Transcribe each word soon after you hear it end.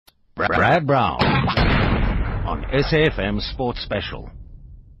Brad Brown on SAFM Sports Special.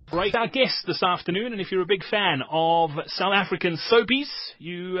 Right, our guest this afternoon, and if you're a big fan of South African soapies,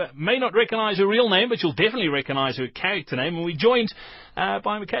 you may not recognise her real name, but you'll definitely recognise her character name. And we're joined by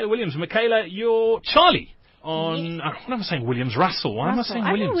Michaella Williams. Michaella, you're Charlie on... Yes. What am I saying? Williams Russell. Why am I saying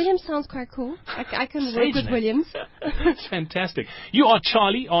Williams? I know Williams sounds quite cool. I can work with Williams. It's fantastic. You are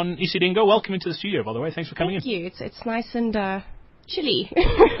Charlie on Isidingo. Welcome into the studio, by the way. Thanks for coming in. Thank you. It's nice and... chilly.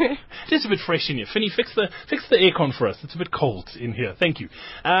 Just a bit fresh in here. Finny, fix the aircon for us. It's a bit cold in here. Thank you.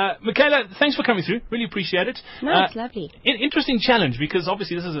 Michaella, thanks for coming through. Really appreciate it. No, it's lovely. Interesting challenge, because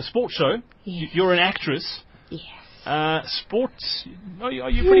obviously this is a sports show. Yes. You're an actress. Yes. Sports, are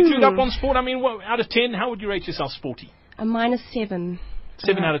you pretty clued up on sport? I mean, out of 10, how would you rate yourself sporty? A -7.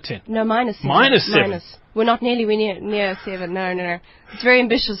 7 out of 10? No, -7. -7? We're not nearly near 7. No. It's very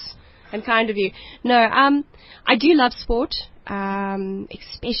ambitious and kind of you. No, I do love sport.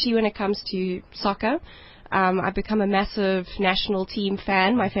 Especially when it comes to soccer. I've become a massive national team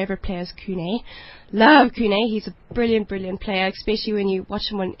fan. My favorite player is Kune. Love Kune. He's a brilliant player, especially when you watch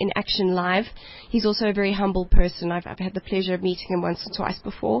him in action live. He's also a very humble person. I've had the pleasure of meeting him once or twice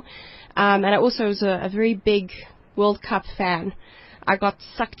before. And I also was a very big World Cup fan. I got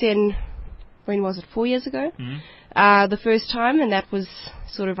sucked in, when was it, 4 years ago? Mm-hmm. The first time, and that was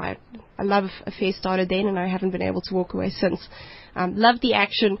sort of, a love affair started then, and I haven't been able to walk away since. Loved the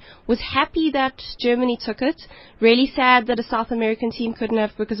action, was happy that Germany took it, really sad that a South American team couldn't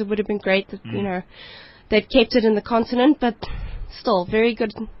have, because it would have been great that, they'd kept it in the continent, but still, very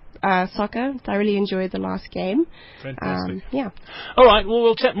good soccer. Thoroughly enjoyed the last game. Fantastic. Yeah. All right, well,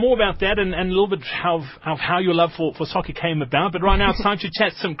 we'll chat more about that and a little bit of how your love for soccer came about. But right now it's time to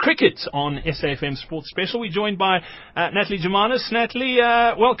chat some cricket on SAFM Sports Special. We're joined by Natalie Germanis. Natalie,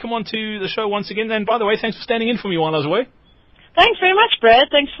 welcome onto the show once again. And by the way, thanks for standing in for me while I was away. Thanks very much, Brad.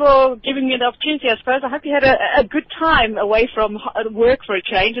 Thanks for giving me the opportunity, I suppose. I hope you had a good time away from work for a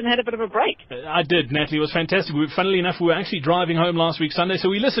change and had a bit of a break. I did, Natalie. It was fantastic. Funnily enough, we were actually driving home last week Sunday, so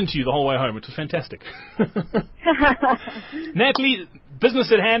we listened to you the whole way home. It was fantastic. Natalie,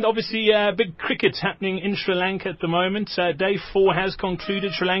 business at hand. Obviously, big cricket happening in Sri Lanka at the moment. Day 4 has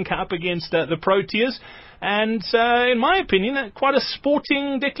concluded. Sri Lanka up against the Proteas. And in my opinion, quite a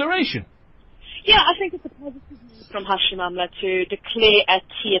sporting declaration. Yeah, I think it's a positive move from Hashimamla to declare at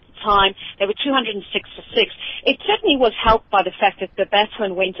tea at the time. They were 206 for 6. It certainly was helped by the fact that the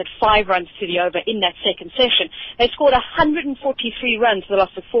batsmen went at 5 runs to the over in that second session. They scored 143 runs. They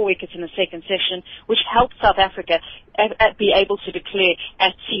lost 4 wickets in the second session, which helped South Africa be able to declare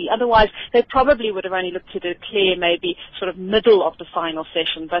at tea. Otherwise, they probably would have only looked to declare maybe sort of middle of the final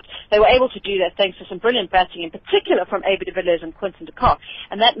session. But they were able to do that thanks to some brilliant batting, in particular from AB de Villiers and Quinton de Kock.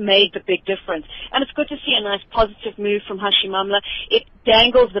 And that made the big difference. And it's good to see a nice positive move from Hashimamla. It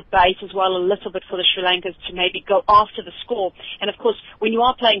dangles the bait as well a little bit for the Sri Lankans to maybe go after the score. And of course, when you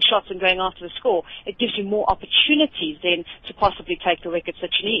are playing shots and going after the score, it gives you more opportunities then to possibly take the wickets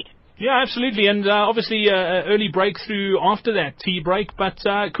that you need. Yeah, absolutely. And obviously early breakthrough after that tea break. But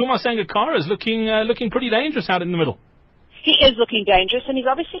Kumar Sangakkara is looking pretty dangerous out in the middle. He is looking dangerous, and he's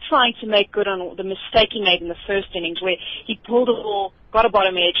obviously trying to make good on the mistake he made in the first innings, where he pulled a ball, got a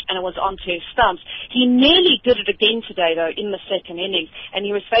bottom edge, and it was onto his stumps. He nearly did it again today, though, in the second innings, and he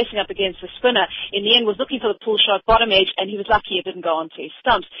was facing up against the spinner. In the end, was looking for the pull shot, bottom edge, and he was lucky it didn't go onto his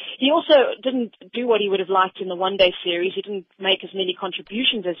stumps. He also didn't do what he would have liked in the one-day series. He didn't make as many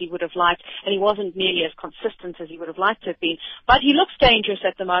contributions as he would have liked, and he wasn't nearly as consistent as he would have liked to have been. But he looks dangerous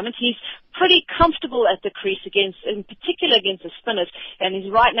at the moment. He's pretty comfortable at the crease in particular against the spinners, and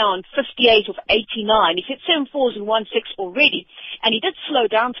he's right now on 58 of 89. He's hit 7 fours and 1 6 already, and he did slow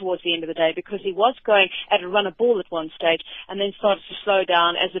down towards the end of the day because he was going at a run a ball at one stage and then started to slow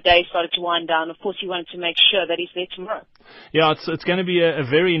down as the day started to wind down. Of course, he wanted to make sure that he's there tomorrow. Yeah, it's going to be a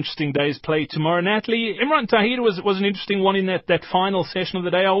very interesting day's play tomorrow. Natalie, Imran Tahir was an interesting one in that final session of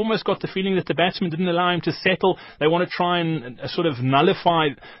the day. I almost got the feeling that the batsmen didn't allow him to settle. They want to try and sort of nullify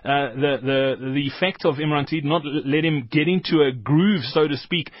the effect of Imran Tahir, not let him get into a groove, so to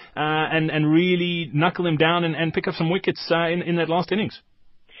speak, and really knuckle him down and pick up some wickets in that last innings.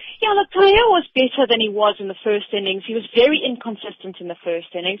 Yeah, look, Tahir was better than he was in the first innings. He was very inconsistent in the first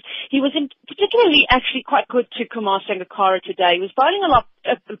innings. He was particularly actually quite good to Kumar Sangakkara today. He was bowling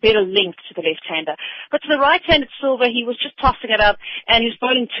a better length to the left-hander. But to the right-handed Silver, he was just tossing it up, and he was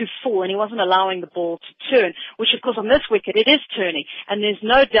bowling too full, and he wasn't allowing the ball to turn, which, of course, on this wicket, it is turning. And there's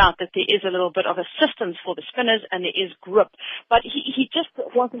no doubt that there is a little bit of assistance for the spinners, and there is grip. But he just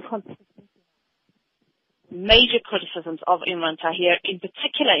wasn't consistent. major criticisms of Imran Tahir, in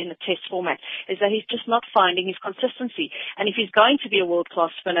particular in the test format, is that he's just not finding his consistency. And if he's going to be a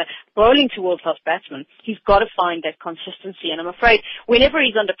world-class spinner, bowling to world-class batsmen, he's got to find that consistency. And I'm afraid whenever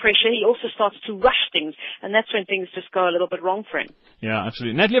he's under pressure, he also starts to rush things, and that's when things just go a little bit wrong for him. Yeah,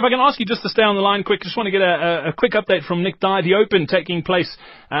 absolutely. Natalie, if I can ask you just to stay on the line quick, just want to get a quick update from Nick Dye, the Open taking place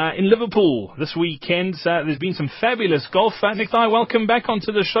in Liverpool this weekend. There's been some fabulous golf. Nick Dye, welcome back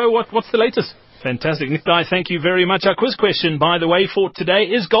onto the show. What's the latest? Fantastic. Nick Dye, thank you very much. Our quiz question, by the way, for today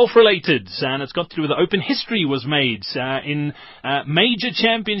is golf-related, and it's got to do with the Open. History was made in major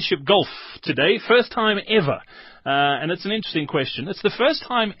championship golf today. First time ever. And it's an interesting question. It's the first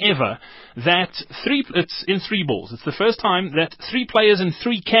time ever that it's in 3 balls. It's the first time that 3 players and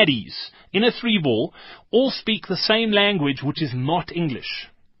 3 caddies in a 3-ball all speak the same language, which is not English.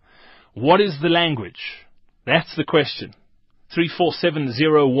 What is the language? That's the question.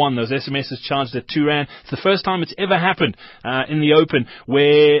 34701. Those SMSs charged at R2. It's the first time it's ever happened in the Open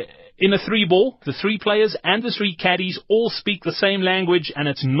where in a 3-ball, the 3 players and the 3 caddies all speak the same language, and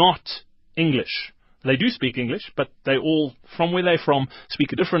it's not English. They do speak English, but they all, from where they're from,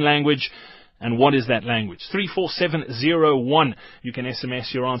 speak a different language. And what is that language? 34701. You can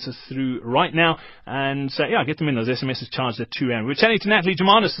SMS your answers through right now. And get them in. Those SMSs charged at R2. We were chatting to Natalie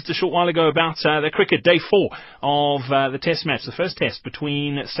Germanis just a short while ago about the cricket, day 4 of the test match, the first test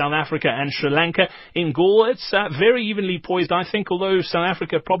between South Africa and Sri Lanka in Galle. It's very evenly poised, I think, although South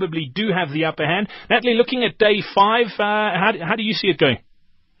Africa probably do have the upper hand. Natalie, looking at day 5, how do you see it going?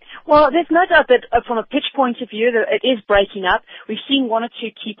 Well, there's no doubt that from a pitch point of view, that it is breaking up. We've seen 1 or 2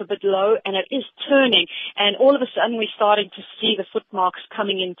 keep a bit low, and it is turning. And all of a sudden, we're starting to see the footmarks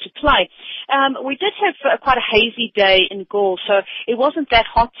coming into play. We did have quite a hazy day in Galle, so it wasn't that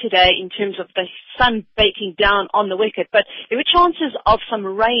hot today in terms of the sun baking down on the wicket. But there were chances of some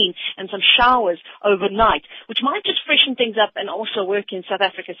rain and some showers overnight, which might just freshen things up and also work in South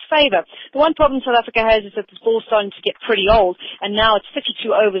Africa's favour. The one problem South Africa has is that the ball's starting to get pretty old, and now it's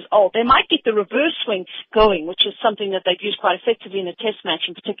 52 overs old. They might get the reverse swing going, which is something that they've used quite effectively in the test match,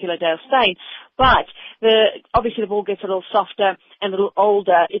 in particular Dale Steyn. But obviously the ball gets a little softer and a little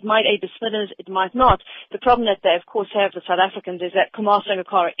older. It might aid the spinners, it might not. The problem that they, of course, have, the South Africans, is that Kumar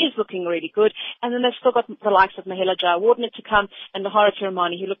Sangakkara is looking really good, and then they've still got the likes of Michaella Russell to come, and Mahara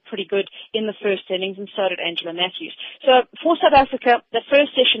Tiramani, who looked pretty good in the first innings, and so did Angela Matthews. So for South Africa, the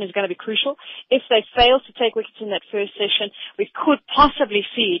first session is going to be crucial. If they fail to take wickets in that first session, we could possibly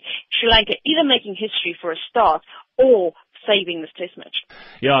see Sri Lanka either making history for a start or saving this test match.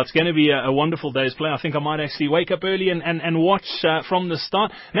 Yeah, it's going to be a wonderful day's play. I think I might actually wake up early and watch from the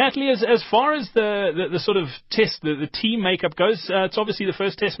start. Natalie, as far as the sort of test, the team makeup goes, it's obviously the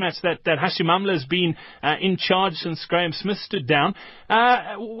first test match that Hashim Amla has been in charge since Graham Smith stood down.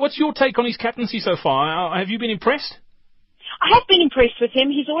 What's your take on his captaincy so far? Have you been impressed? I have been impressed with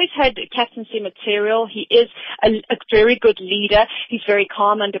him. He's always had captaincy material. He is a very good leader. He's very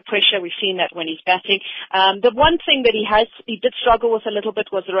calm under pressure. We've seen that when he's batting. The one thing that he did struggle with a little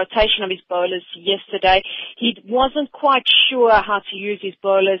bit was the rotation of his bowlers yesterday. He wasn't quite sure how to use his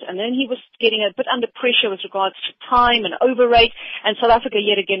bowlers, and then he was getting a bit under pressure with regards to time and over rate, and South Africa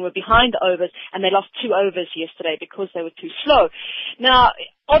yet again were behind the overs, and they lost 2 overs yesterday because they were too slow. Now,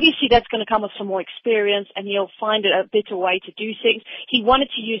 obviously, that's going to come with some more experience, and he'll find a better way to do things. He wanted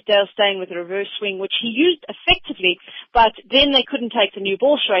to use Dale Steyn with a reverse swing, which he used effectively, but then they couldn't take the new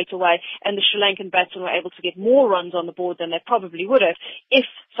ball straight away, and the Sri Lankan batsmen were able to get more runs on the board than they probably would have if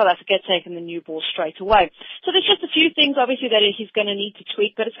South Africa had taken the new ball straight away. So there's just a few things, obviously, that he's going to need to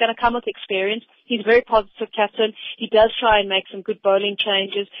tweak, but it's going to come with experience. He's a very positive captain. He does try and make some good bowling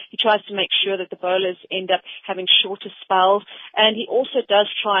changes. He tries to make sure that the bowlers end up having shorter spells, and he also does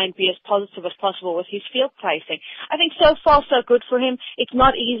try and be as positive as possible with his field placing. I think so far so good for him. It's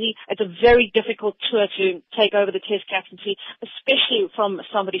not easy. It's a very difficult tour to take over the test captaincy, especially from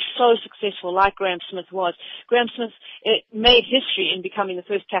somebody so successful like Graham Smith was. Graham Smith made history in becoming the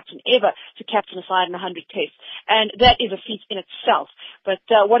first captain ever to captain a side in 100 tests, and that is a feat in itself. But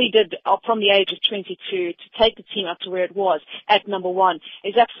what he did from the age of 22 to take the team up to where it was at number 1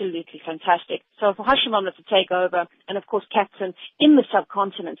 is absolutely fantastic. So for Hashim Amla to take over and, of course, captain in the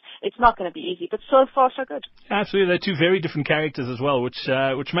subcontinent, it's not going to be easy, but so far so good. Absolutely, they're 2 very different characters as well,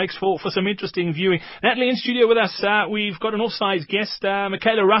 which makes for some interesting viewing. Natalie, in studio with us, we've got an offsides guest,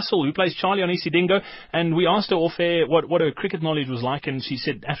 Michaella Russell, who plays Charlie on Isidingo, and we asked her off air what her cricket knowledge was like, and she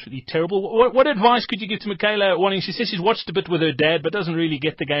said absolutely terrible. What advice could you give to Michaella? She says she's watched a bit with her dad, but doesn't really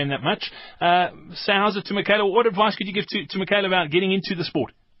get the game that much. So how's it to Michaella? What advice could you give to Michaella about getting into the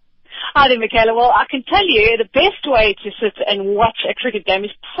sport? Hi there, Michaella. Well, I can tell you the best way to sit and watch a cricket game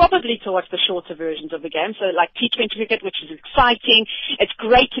is probably to watch the shorter versions of the game. So like T20 cricket, which is exciting. It's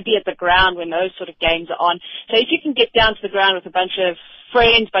great to be at the ground when those sort of games are on. So if you can get down to the ground with a bunch of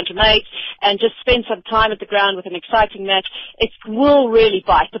friends, bunch of mates, and just spend some time at the ground with an exciting match, it will really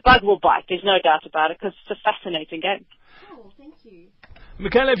bite. The bug will bite. There's no doubt about it, because it's a fascinating game. Oh, thank you.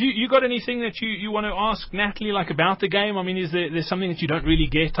 Michaella, have you got anything that you want to ask Natalie, like, about the game? I mean, is there's something that you don't really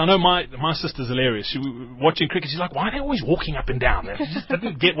get? I know my sister's hilarious. She, watching cricket, she's like, why are they always walking up and down? I just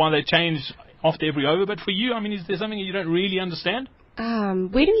didn't get why they change after every over. But for you, I mean, is there something you don't really understand?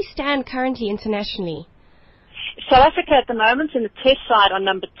 Where do we stand currently internationally? South Africa at the moment in the test side are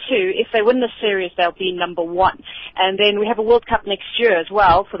number 2. If they win the series, they'll be number 1. And then we have a World Cup next year as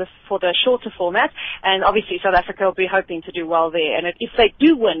well for the shorter format. And obviously South Africa will be hoping to do well there. And if they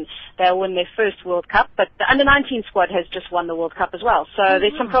do win, they'll win their first World Cup. But the under-19 squad has just won the World Cup as well. So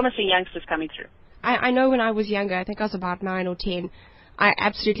there's some promising youngsters coming through. I know when I was younger, I think I was about 9 or 10, I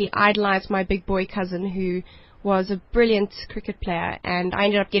absolutely idolized my big boy cousin, who was a brilliant cricket player. And I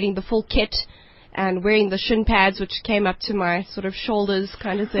ended up getting the full kit and wearing the shin pads, which came up to my sort of shoulders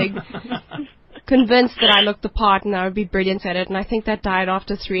kind of thing, convinced that I looked the part and I would be brilliant at it. And I think that died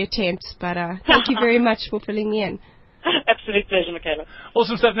after 3 attempts. But thank you very much for filling me in. Absolute pleasure, Michaella.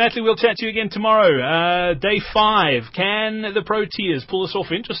 Awesome stuff, Natalie. We'll chat to you again tomorrow. Day 5. Can the Proteas pull this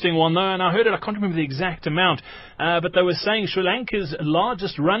off? Interesting one, though, and I heard it. I can't remember the exact amount, but they were saying Sri Lanka's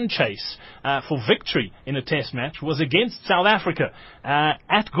largest run chase for victory in a test match was against South Africa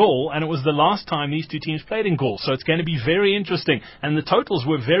at Gaul, and it was the last time these two teams played in Gaul, so it's going to be very interesting. And the totals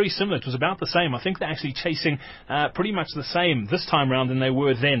were very similar. It was about the same. I think they're actually chasing pretty much the same this time round than they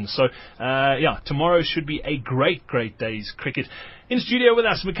were then. So, yeah, tomorrow should be a great day's cricket. In studio with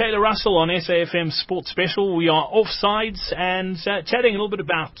us, Michaella Russell on SAFM Sports Special. We are offsides and chatting a little bit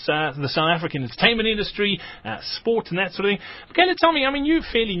about the South African entertainment industry, sport and that sort of thing. Michaella, tell me, I mean, you're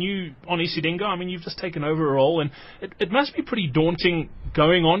fairly new on Isidingo. I mean, you've just taken over a role, and it must be pretty daunting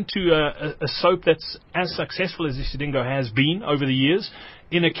going on to a soap that's as successful as Isidingo has been over the years,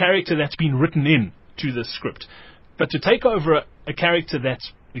 in a character that's been written in to the script. But to take over a character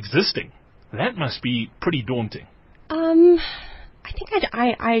that's existing, that must be pretty daunting. I think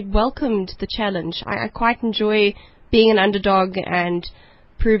I welcomed the challenge. I quite enjoy being an underdog and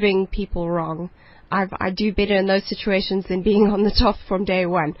proving people wrong. I do better in those situations than being on the top from day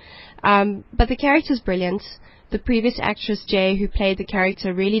one. But the character's brilliant. The previous actress, Jay, who played the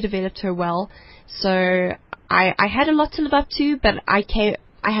character, really developed her well. So I had a lot to live up to, but I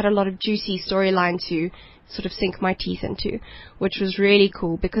had a lot of juicy storyline to sort of sink my teeth into, which was really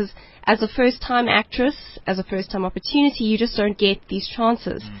cool, because as a first-time actress, as a first-time opportunity, you just don't get these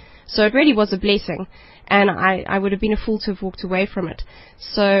chances. So it really was a blessing, and I would have been a fool to have walked away from it.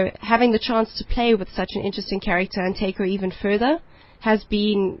 So having the chance to play with such an interesting character and take her even further has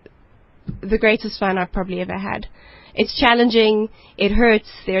been the greatest fun I've probably ever had. It's challenging, it hurts,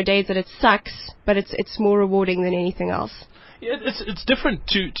 there are days that it sucks, but it's more rewarding than anything else. Yeah, it's different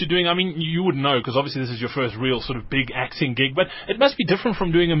to doing, I mean, you wouldn't know, because obviously this is your first real sort of big acting gig, but it must be different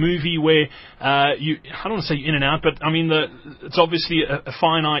from doing a movie where I don't want to say in and out, but I mean, it's obviously a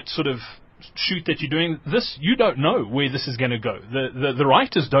finite sort of shoot that you're doing. This, you don't know where this is going to go. The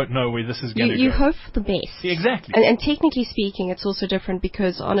writers don't know where this is going to go. You hope for the best. Yeah, exactly. And technically speaking, it's also different,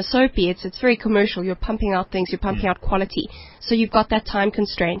 because on a soapy, it's very commercial. You're pumping out things, you're pumping out quality. So you've got that time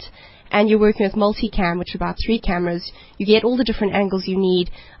constraint. And you're working with multicam, which are about 3 cameras. You get all the different angles you need.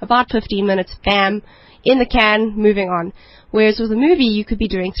 About 15 minutes, bam, in the can, moving on. Whereas with a movie, you could be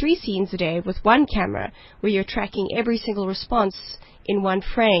doing 3 scenes a day with 1 camera, where you're tracking every single response in 1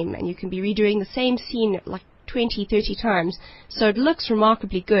 frame, and you can be redoing the same scene like 20, 30 times. So it looks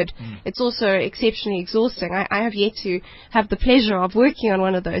remarkably good. It's also exceptionally exhausting. I have yet to have the pleasure of working on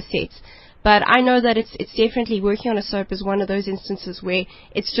one of those sets. But I know that it's definitely, working on a soap is one of those instances where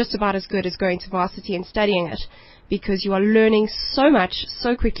it's just about as good as going to varsity and studying it, because you are learning so much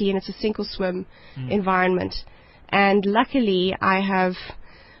so quickly, and it's a sink or swim environment. And luckily, I have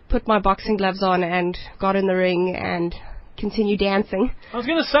put my boxing gloves on and got in the ring and continue dancing. I was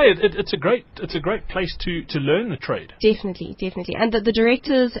going to say, it's a great place to learn the trade. Definitely. And the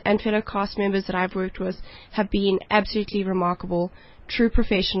directors and fellow cast members that I've worked with have been absolutely remarkable. True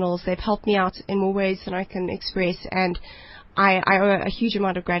professionals. They've helped me out in more ways than I can express, and I owe a huge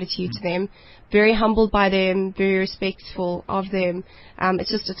amount of gratitude to them. Very humbled by them, very respectful of them.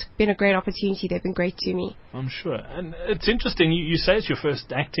 It's been a great opportunity. They've been great to me. I'm sure. And it's interesting, you say it's your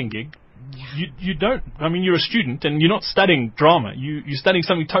first acting gig. you don't. I mean, you're a student and you're not studying drama. You're studying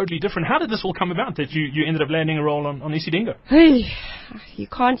something totally different. How did this all come about that you ended up landing a role on Isidingo? Hey, you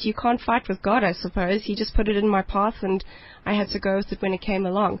can't fight with God, I suppose. He just put it in my path, and I had to go with it when it came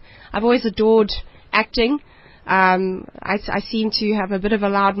along. I've always adored acting. I seem to have a bit of a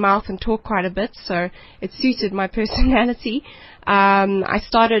loud mouth and talk quite a bit, so it suited my personality. I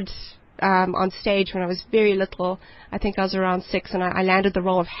started on stage when I was very little. I think I was around 6, and I landed the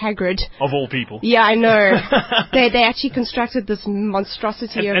role of Hagrid. Of all people. Yeah, I know. They actually constructed this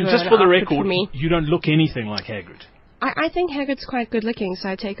monstrosity and just for the record, you don't look anything like Hagrid. I think Hagrid's quite good looking, so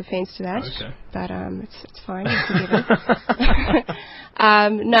I take offense to that. Okay. But it's fine. It's forgiven.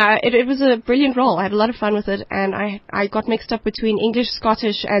 No, it was a brilliant role. I had a lot of fun with it, and I got mixed up between English,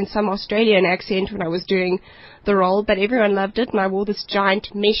 Scottish, and some Australian accent when I was doing the role, but everyone loved it, and I wore this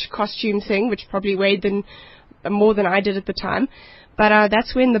giant mesh costume thing, which probably weighed more than I did at the time. But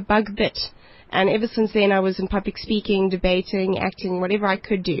that's when the bug bit, and ever since then I was in public speaking, debating, acting, whatever I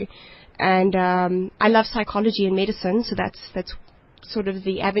could do. And I love psychology and medicine, so that's sort of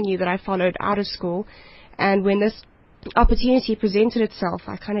the avenue that I followed out of school. And when this opportunity presented itself,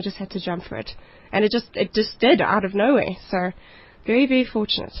 I kind of just had to jump for it. And it just did out of nowhere. So very, very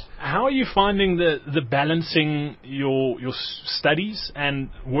fortunate. How are you finding the balancing your studies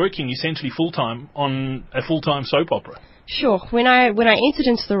and working essentially full-time on a full-time soap opera? Sure. When I entered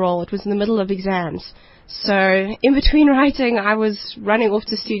into the role, it was in the middle of exams. So in between writing, I was running off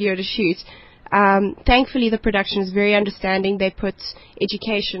to studio to shoot. Thankfully, the production is very understanding. They put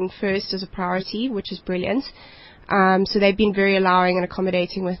education first as a priority, which is brilliant. So they've been very allowing and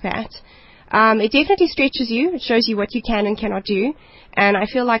accommodating with that. It definitely stretches you. It shows you what you can and cannot do. And I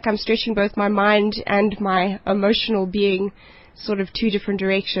feel like I'm stretching both my mind and my emotional being sort of two different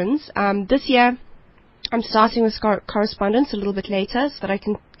directions. This year, I'm starting with correspondence a little bit later so that I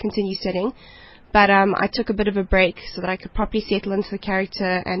can continue studying. But I took a bit of a break so that I could properly settle into the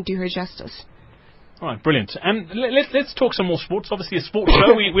character and do her justice. All right, brilliant. And let's talk some more sports. Obviously, a sports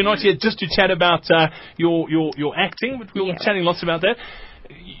show. We're not here just to chat about your acting, but we'll be chatting lots about that.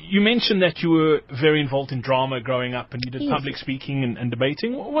 You mentioned that you were very involved in drama growing up, and you did public speaking and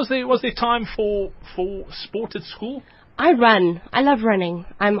debating. Was there time for sport at school? I run. I love running.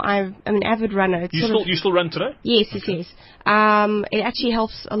 I'm an avid runner. You still run today? Yes, okay. Yes. It actually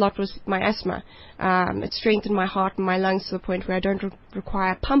helps a lot with my asthma. It strengthened my heart and my lungs to the point where I don't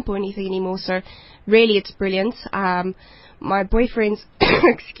require a pump or anything anymore. So really, it's brilliant. My boyfriend's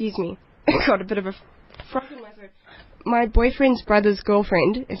excuse me, got a bit of a frog in my throat. My boyfriend's brother's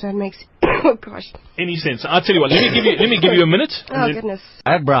girlfriend, if that makes oh gosh any sense. I'll tell you what. Let me give you a minute. Oh goodness.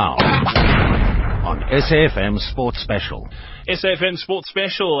 At Brown on SAFM Sports Special. SAFM Sports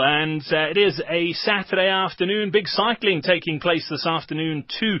Special, and it is a Saturday afternoon. Big cycling taking place this afternoon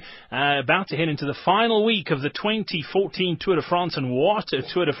too. About to head into the final week of the 2014 Tour de France, and what a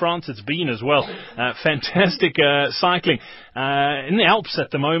Tour de France it's been as well. Fantastic cycling in the Alps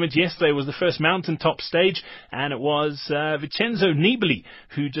at the moment. Yesterday was the first mountaintop stage, and it was Vincenzo Nibali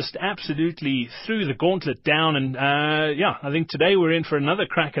who just absolutely threw the gauntlet down. And I think today we're in for another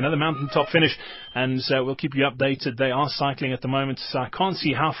crack, another mountaintop finish, and we'll keep you updated. They are cycling at the moment, so I can't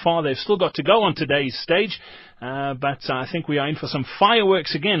see how far they've still got to go on today's stage. But I think we are in for some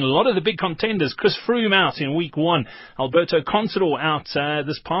fireworks again. A lot of the big contenders. Chris Froome out in week 1. Alberto Contador out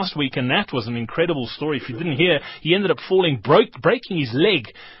this past week, and that was an incredible story. If you didn't hear, he ended up falling, breaking his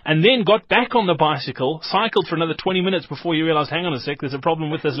leg, and then got back on the bicycle, cycled for another 20 minutes before he realized, hang on a sec, there's a problem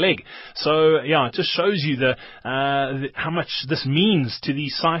with his leg. So, yeah, it just shows you how much this means to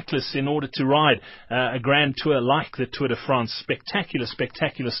these cyclists in order to ride a grand tour like the Tour de France. Spectacular,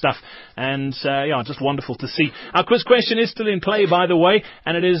 spectacular stuff. And, just wonderful to see. Our quiz question is still in play, by the way,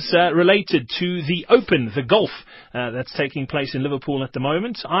 and it is related to the Open, the golf, that's taking place in Liverpool at the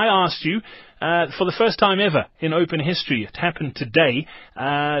moment. I asked you, for the first time ever in Open history, it happened today,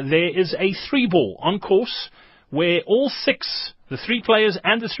 there is a 3-ball on course where all 6, the 3 players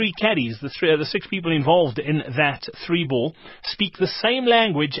and the 3 caddies, the 6 people involved in that 3-ball, speak the same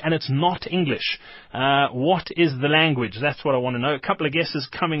language, and it's not English. What is the language? That's what I want to know. A couple of guesses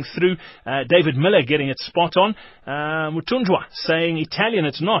coming through. David Miller getting it spot on. Mutunjwa saying Italian.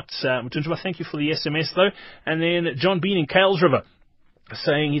 It's not. Mutunjwa, thank you for the SMS though. And then John Bean in Kales River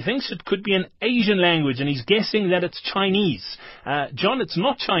saying he thinks it could be an Asian language, and he's guessing that it's Chinese. John, it's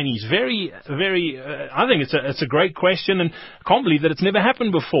not Chinese. Very, very, I think it's a great question, and I can't believe that it's never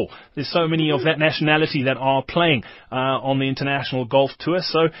happened before. There's so many of that nationality that are playing on the International Golf Tour.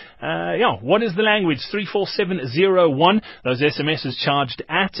 So, what is the language? 34701. Those SMSs charged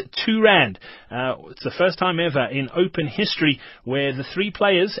at R2. It's the first time ever in Open history where the three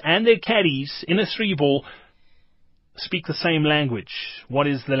players and their caddies in a three-ball speak the same language. What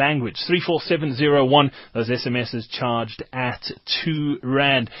is the language? 34701. Those SMSs charged at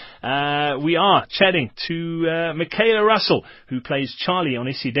R2. We are chatting to Michaella Russell, who plays Charlie on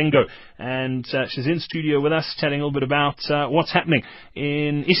Isidingo, and she's in studio with us chatting a little bit about what's happening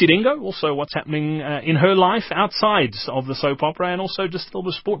in Isidingo, also what's happening in her life outside of the soap opera, and also just a little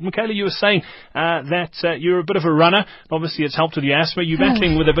bit of sport. Michaella, you were saying that you're a bit of a runner. Obviously, it's helped with your asthma. You're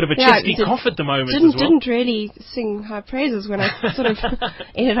battling with a bit of a chesty cough at the moment as well. Didn't really sing high praises when I sort of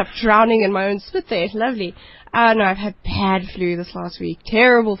ended up drowning in my own spit there. Lovely. No, I've had bad flu this last week.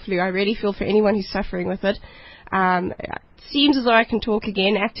 Terrible flu. I really feel for anyone who's suffering with it. It seems as though I can talk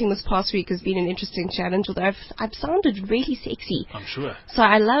again. Acting this past week has been an interesting challenge, although I've sounded really sexy. I'm sure. So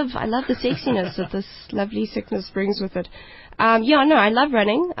I love the sexiness that this lovely sickness brings with it. I love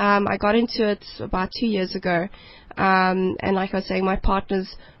running. I got into it about 2 years ago. And like I was saying, my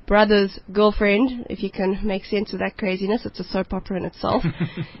partner's brother's girlfriend, if you can make sense of that craziness, it's a soap opera in itself.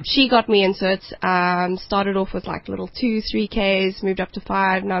 She got me into it. Started off with like little 2-3Ks, moved up to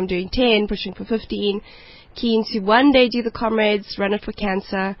 5. Now I'm doing 10, pushing for 15. Keen to one day do the Comrades, run it for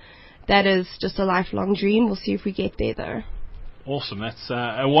cancer. That is just a lifelong dream. We'll see if we get there though. Awesome. That's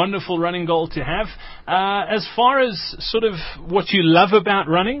a wonderful running goal to have. As far as sort of what you love about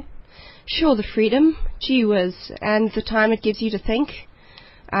running? Sure, the freedom, gee whiz, and the time it gives you to think.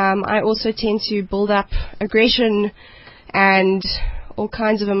 I also tend to build up aggression and all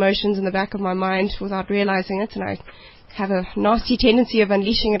kinds of emotions in the back of my mind without realizing it, and I have a nasty tendency of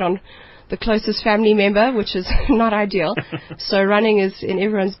unleashing it on the closest family member, which is not ideal. So running is in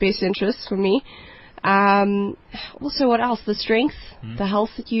everyone's best interest for me. Also, what else? The strength, the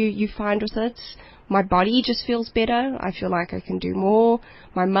health that you find with it. My body just feels better. I feel like I can do more.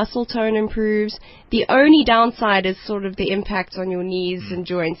 My muscle tone improves. The only downside is sort of the impact on your knees and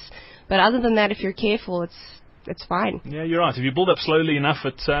joints. But other than that, if you're careful, it's fine. Yeah, you're right. If you build up slowly enough,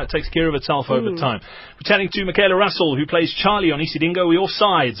 it takes care of itself over time. We're chatting to Michaella Russell, who plays Charlie on Isidingo. We're all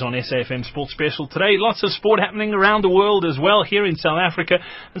sides on SAFM Sports Special today. Lots of sport happening around the world as well, here in South Africa,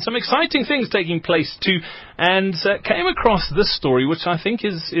 and some exciting things taking place too. And came across this story, which I think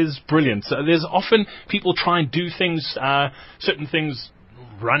is brilliant. There's often people try and do things, certain things,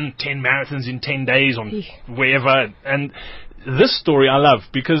 run 10 marathons in 10 days on wherever. And this story I love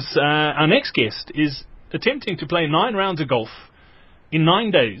because our next guest is attempting to play 9 rounds of golf in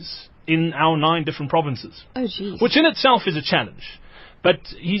 9 days in our 9 different provinces. Oh, geez. Which in itself is a challenge. But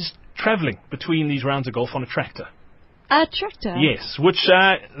he's travelling between these rounds of golf on a tractor. A tractor? Yes, which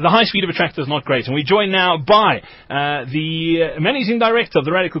the high speed of a tractor is not great. And we're joined now by the Managing Director of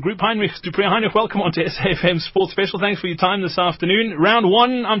the Radical Group, Heinrich Dupree. Heinrich, welcome on to SAFM Sports Special. Thanks for your time this afternoon. Round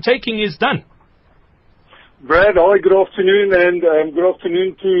 1, I'm taking, is done. Brad, hi, good afternoon, and good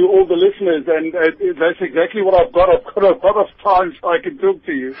afternoon to all the listeners, and that's exactly what I've got. I've got a lot of time so I can talk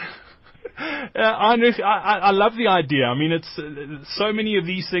to you. I love the idea. I mean, it's so many of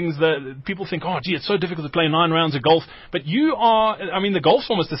these things that people think, oh, gee, it's so difficult to play 9 rounds of golf, but you are, I mean, the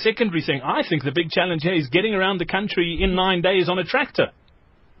golf's almost a secondary thing. I think the big challenge here is getting around the country in 9 days on a tractor.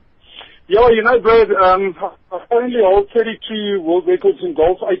 Yeah, you know, Brad, I currently hold 32 world records in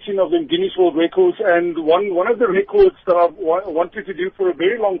golf, 18 of them Guinness World Records, and one of the records that I've wanted to do for a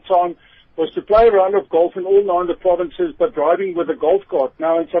very long time was to play a round of golf in all 9 of the provinces, but driving with a golf cart.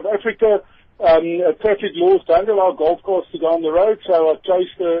 Now, in South Africa, traffic laws don't allow golf carts to go on the road, so I chose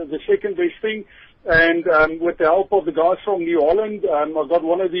the second best thing, and with the help of the guys from New Holland, I got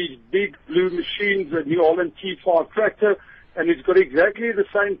one of these big blue machines, a New Holland T5 tractor, and it's got exactly the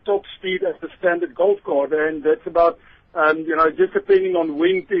same top speed as the standard golf cart, and that's about, just depending on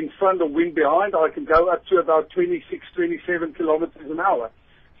wind in front or wind behind, I can go up to about 26, 27 kilometers an hour.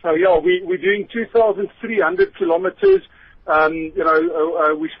 So yeah, we're doing 2,300 kilometers.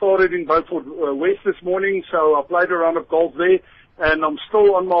 We started in Beaufort West this morning, so I played a round of golf there, and I'm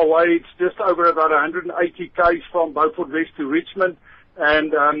still on my way. It's just over about 180 k's from Beaufort West to Richmond.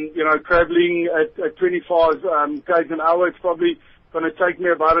 And, traveling at 25 k's an hour, it's probably going to take me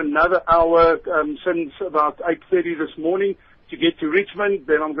about another hour since about 8:30 this morning to get to Richmond.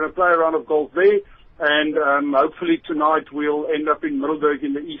 Then I'm going to play a round of golf there, and hopefully tonight we'll end up in Middelburg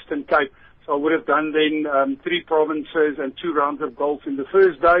in the Eastern Cape. So I would have done then 3 provinces and 2 rounds of golf in the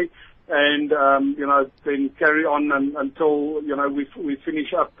first day, and then carry on until we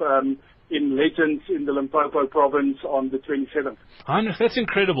finish up in Legends in the Limpopo province on the 27th. Heinrich, that's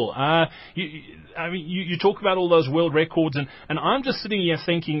incredible. You talk about all those world records, and I'm just sitting here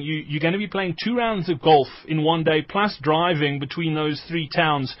thinking you're going to be playing 2 rounds of golf in one day, plus driving between those 3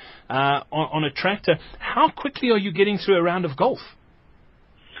 towns on a tractor. How quickly are you getting through a round of golf?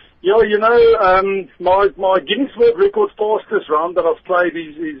 Yeah, my Guinness World Record fastest round that I've played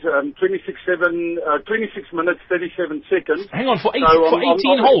is 26 minutes, 37 seconds. Hang on, for 18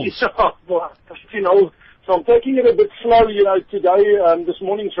 holes? Yeah, for 18 holes. So I'm taking it a bit slow, today, this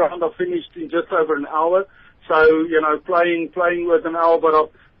morning's round I finished in just over an hour. So, playing with an hour, but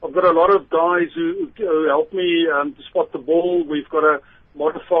I've got a lot of guys who help me to spot the ball. We've got a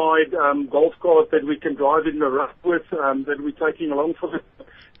modified golf cart that we can drive in the rough with, that we're taking along for the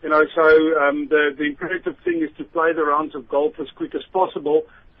the imperative thing is to play the rounds of golf as quick as possible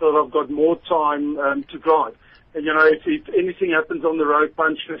so that I've got more time to drive. And, if anything happens on the road,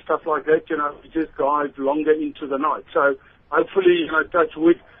 punch and stuff like that, we just drive longer into the night. So hopefully, touch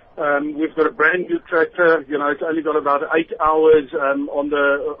wood, we've got a brand new tractor, it's only got about 8 hours on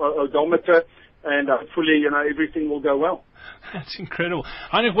the odometer, and hopefully, everything will go well. That's incredible.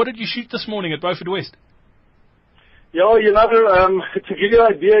 Heinrich, what did you shoot this morning at Beaufort West? Yeah, to give you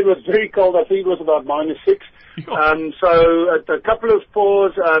an idea, it was very cold. I think it was about -6. So a couple of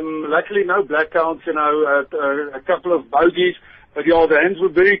pours, luckily no blackouts, a couple of bogeys. But yeah, the hands were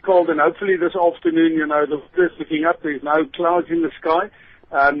very cold, and hopefully this afternoon, the weather's looking up. There's no clouds in the sky.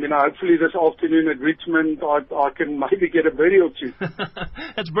 Hopefully this afternoon at Richmond, I can maybe get a birdie or 2.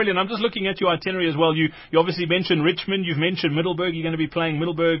 That's brilliant. I'm just looking at your itinerary as well. You obviously mentioned Richmond. You've mentioned Middelburg. You're going to be playing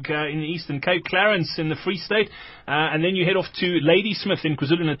Middelburg in the Eastern Cape, Clarence in the Free State, and then you head off to Ladysmith in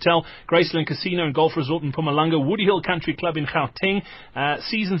KwaZulu-Natal, Graceland Casino and Golf Resort in Mpumalanga, Woody Hill Country Club in Gauteng,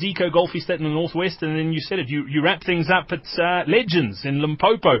 Seasons Eco Golf Estate in the Northwest, and then you said it. You wrap things up at Legends in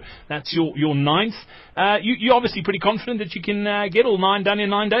Limpopo. That's your 9th. You're obviously pretty confident that you can get all 9 done in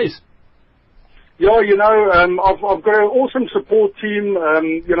 9 days. Yeah, I've got an awesome support team.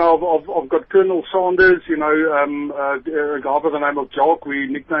 I've got Colonel Sanders, a guy by the name of Jock. We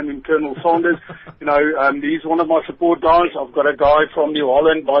nicknamed him Colonel Sanders. He's one of my support guys. I've got a guy from New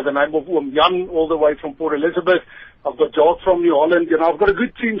Holland by the name of Jan, all the way from Port Elizabeth. I've got Jock from New Holland. I've got a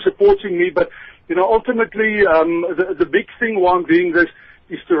good team supporting me, but, ultimately, the big thing why I'm doing this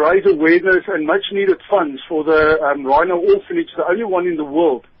is to raise awareness and much needed funds for the Rhino Orphanage, the only one in the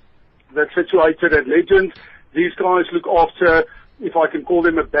world that's situated at Legends. These guys look after, if I can call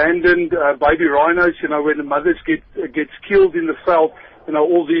them, abandoned baby rhinos. When the mothers gets killed in the veld,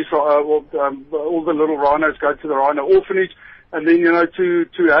 all these all the little rhinos go to the Rhino Orphanage. And then, to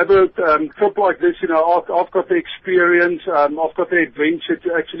have a trip like this, I've got the experience, I've got the adventure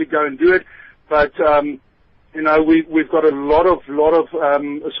to actually go and do it. But we've got a lot of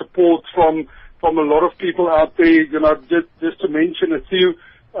support from a lot of people out there. Just to mention a few,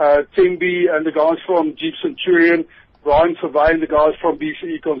 Tembi and the guys from Jeep Centurion, Brian Verwey and the guys from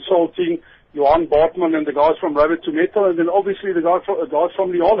BCE Consulting, Johan Bartman and the guys from Robert to Metal, and then obviously the guys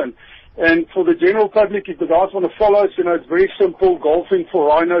from New Holland. And for the general public, if the guys want to follow us, it's very simple. Golfing for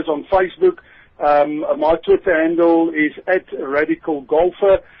Rhinos on Facebook. My Twitter handle is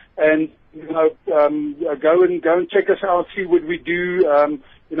 @RadicalGolfer, and go and check us out, see what we do.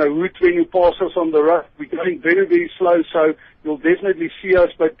 Route when you pass us on the road, we're going very, very slow, so you'll definitely see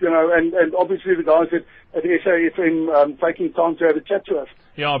us. But and obviously the guys at SAFM taking time to have a chat to us.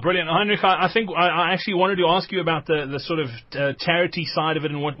 Yeah, brilliant. Heinrich, I think I actually wanted to ask you about the sort of charity side of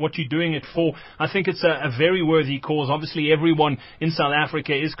it and what you're doing it for. I think it's a very worthy cause. Obviously, everyone in South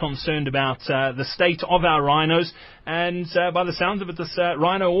Africa is concerned about the state of our rhinos, and by the sounds of it, this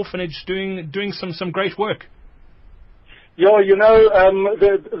Rhino Orphanage doing some great work. Yeah,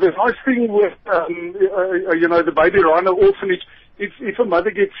 the nice thing with the baby Rhino Orphanage, if a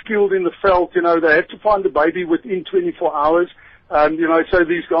mother gets killed in the veld, they have to find the baby within 24 hours. So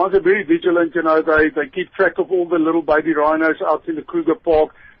these guys are very vigilant, they keep track of all the little baby rhinos out in the Kruger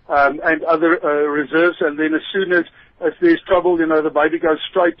Park, and other, reserves, and then as soon as there's trouble, the baby goes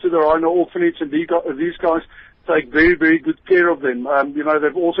straight to the Rhino Orphanage, and these guys take very, very good care of them.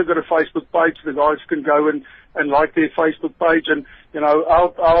 They've also got a Facebook page. The guys can go and like their Facebook page, and,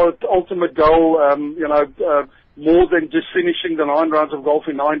 our ultimate goal, more than just finishing the 9 rounds of golf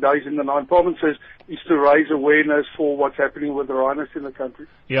in 9 days in the 9 provinces is to raise awareness for what's happening with the rhinos in the country.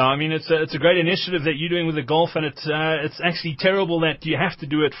 Yeah, I mean, it's a great initiative that you're doing with the golf, and it's actually terrible that you have to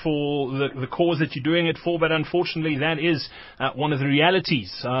do it for the cause that you're doing it for, but unfortunately that is one of the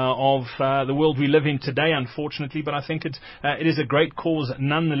realities of the world we live in today, unfortunately, but I think it is a great cause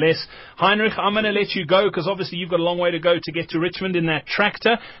nonetheless. Heinrich, I'm going to let you go because obviously you've got a long way to go to get to Richmond in that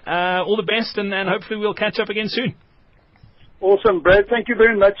tractor. All the best, and hopefully we'll catch up again soon. Awesome, Brad. Thank you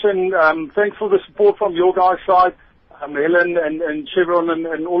very much, and thanks for the support from your guys' side, Helen and Chevron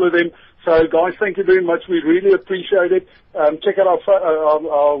and all of them. So, guys, thank you very much. We really appreciate it. Check out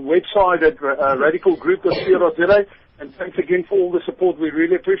our website at radicalgroup.co.za. And thanks again for all the support. We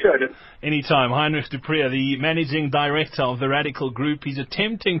really appreciate it. Anytime. Heinrich du Preez, the managing director of the Radical Group. He's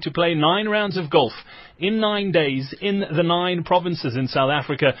attempting to play 9 rounds of golf in 9 days in the 9 provinces in South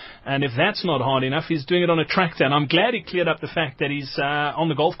Africa. And if that's not hard enough, he's doing it on a tractor. And I'm glad he cleared up the fact that he's on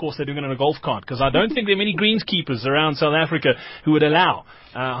the golf course, they're doing it on a golf cart. Because I don't think there are many greenskeepers around South Africa who would allow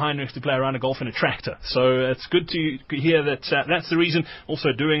Heinrich to play around a golf in a tractor. So it's good to hear that that's the reason.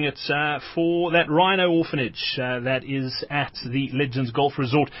 Also doing it for that rhino orphanage that is at the Legends Golf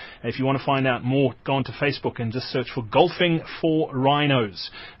Resort. If you want to find out more, go onto Facebook and just search for Golfing for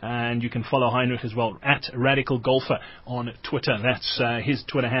Rhinos. And you can follow Heinrich as well at Radical Golfer on Twitter. That's his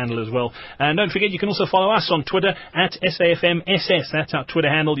Twitter handle as well. And don't forget, you can also follow us on Twitter at SAFMSS. That's our Twitter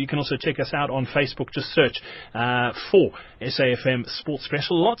handle. You can also check us out on Facebook. Just search for SAFM Sports Special.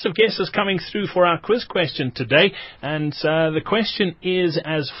 Lots of guesses coming through for our quiz question today. And the question is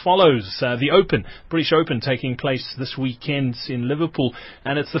as follows. The Open, British Open, taking place this weekend in Liverpool.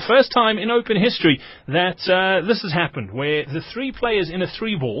 And it's the first time in Open history that this has happened, where the 3 players in a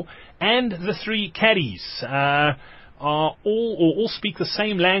 3-ball and the 3 caddies are all speak the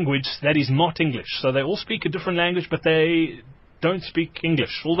same language that is not English. So they all speak a different language, but they don't speak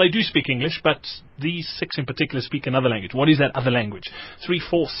English. Well, they do speak English, but these 6 in particular speak another language. What is that other language?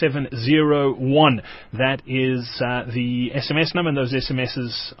 34701. That is the SMS number, and those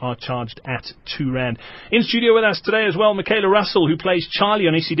SMSs are charged at R2. In studio with us today as well, Michaella Russell, who plays Charlie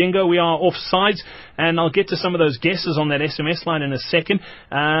on Isidingo. We are offsides, and I'll get to some of those guesses on that SMS line in a second.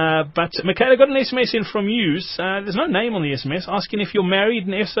 But Michaella, got an SMS in from you. There's no name on the SMS, asking if you're married,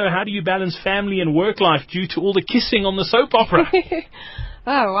 and if so, how do you balance family and work life due to all the kissing on the soap opera?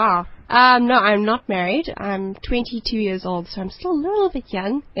 Oh, wow. No, I'm not married. I'm 22 years old, so I'm still a little bit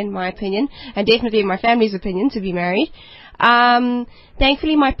young, in my opinion, and definitely in my family's opinion, to be married.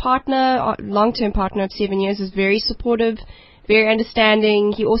 Thankfully, my partner, long-term partner of 7 years, is very supportive, very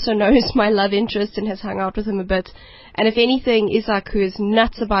understanding. He also knows my love interest and has hung out with him a bit. And if anything, Isaac, who is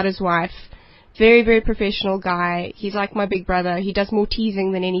nuts about his wife, very, very professional guy. He's like my big brother. He does more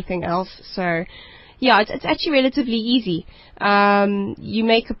teasing than anything else, so... Yeah, it's actually relatively easy. You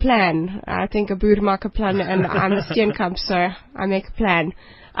make a plan. I think a boer maak 'n plan, and I'm a steenkamp, so I make a plan.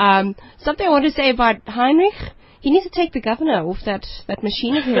 Something I want to say about Heinrich, he needs to take the governor off that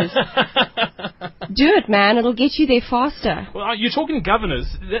machine of his. Do it, man. It'll get you there faster. Well, you're talking governors.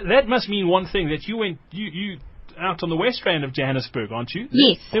 That must mean one thing, that you out on the west rand of Johannesburg, aren't you?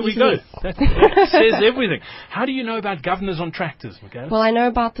 Yes. There we go. That says everything. How do you know about governors on tractors, Michaella? Well, I know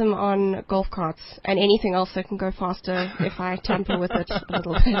about them on golf carts and anything else that can go faster if I tamper with it a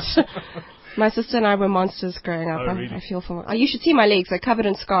little bit. My sister and I were monsters growing up. Oh, really? I feel for you should see my legs. They're covered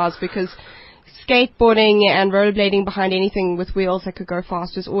in scars because skateboarding and rollerblading behind anything with wheels that could go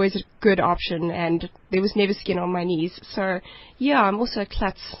fast was always a good option, and there was never skin on my knees. So, yeah, I'm also a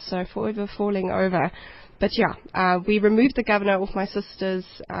klutz, so forever falling over. But yeah, we removed the governor off my sister's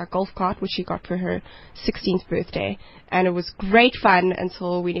golf cart, which she got for her 16th birthday. And it was great fun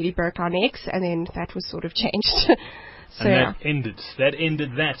until we nearly broke our necks, and then that was sort of changed. So and that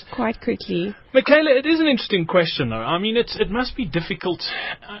ended that. Quite quickly. Michaella, it is an interesting question, though. I mean, it must be difficult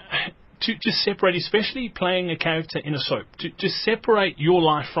to separate, especially playing a character in a soap, to separate your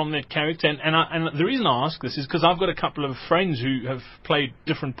life from that character. And the reason I ask this is because I've got a couple of friends who have played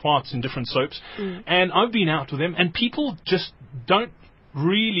different parts in different soaps, and I've been out with them, and people just don't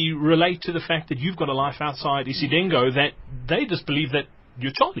really relate to the fact that you've got a life outside Isidingo, that they just believe that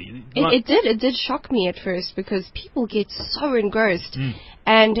you're Charlie. It did shock me at first, because people get so engrossed,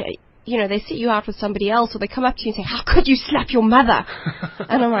 and you know, they sit you out with somebody else, or they come up to you and say, "How could you slap your mother?"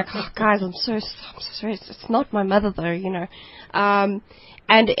 And I'm like, "Oh, guys, I'm so sorry. It's not my mother, though, you know."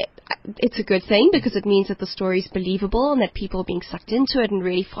 And it's a good thing, because it means that the story's believable and that people are being sucked into it and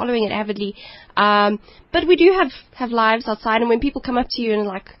really following it avidly. But we do have lives outside, and when people come up to you and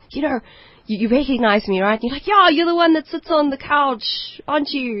are like, you know, you recognize me, right? And you're like, "Yeah, you're the one that sits on the couch,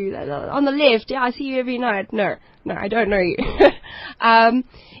 aren't you? On the left. Yeah, I see you every night." No, I don't know you.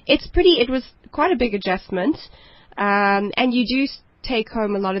 It was quite a big adjustment. And you do take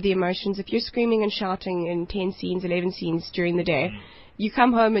home a lot of the emotions. If you're screaming and shouting in 10 scenes, 11 scenes during the day, you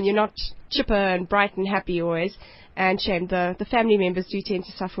come home and you're not chipper and bright and happy always. And shame, the family members do tend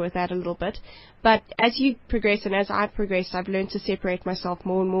to suffer with that a little bit. But as you progress and as I've progressed, I've learned to separate myself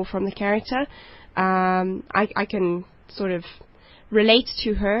more and more from the character. I can sort of relate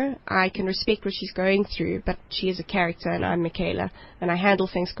to her. I can respect what she's going through, but she is a character and I'm Michaella, and I handle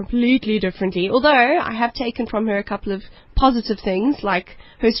things completely differently. Although I have taken from her a couple of positive things, like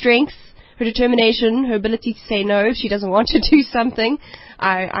her strength, her determination, her ability to say no if she doesn't want to do something.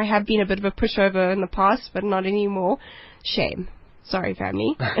 I have been a bit of a pushover in the past, but not anymore. Shame. Sorry,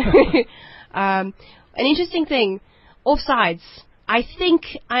 family. An interesting thing, offsides. I think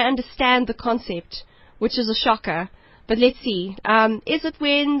I understand the concept, which is a shocker. But let's see. Is it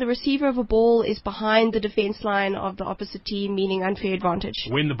when the receiver of a ball is behind the defense line of the opposite team, meaning unfair advantage?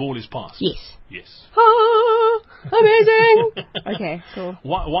 When the ball is passed? Yes. Yes. Ah, amazing. Okay, cool.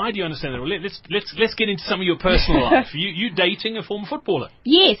 Why do you understand that? Well, let's get into some of your personal life. You dating a former footballer?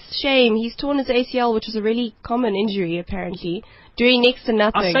 Yes, shame. He's torn his ACL, which is a really common injury apparently. Doing next to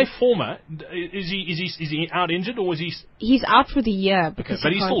nothing. I say former. Is he out injured or is he? He's out for the year because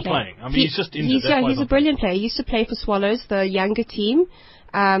but he's still playing. I mean, he's just injured. He's a brilliant player. He used to play for Swallows, the younger team,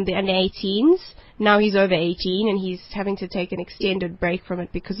 the under 18s. Now he's over 18 and he's having to take an extended break from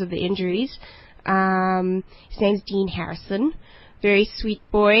it because of the injuries. His name's Dean Harrison. Very sweet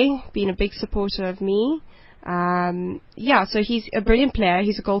boy, been a big supporter of me. So he's a brilliant player.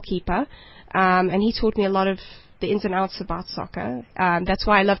 He's a goalkeeper. And he taught me a lot of the ins and outs about soccer. That's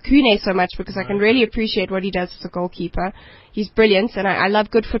why I love Kune so much, because I can really appreciate what he does as a goalkeeper. He's brilliant, and I love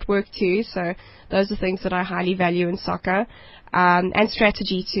good footwork too, so those are things that I highly value in soccer. And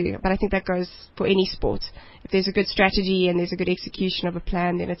strategy too, but I think that goes for any sport. If there's a good strategy and there's a good execution of a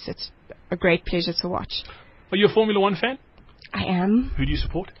plan, then it's a great pleasure to watch. Are you a Formula One fan? I am. Who do you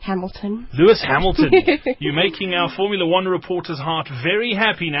support? Hamilton. Lewis Hamilton. You're making our Formula One reporter's heart very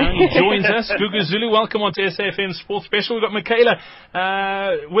happy now. He joins us. Gugu Zulu, welcome on to SAFM Sports Special. We've got Michaella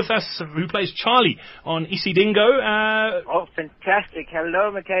with us, who plays Charlie on Isidingo. Oh, fantastic.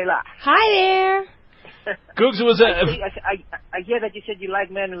 Hello, Michaella. Hi there. Gugs was I hear that you said you like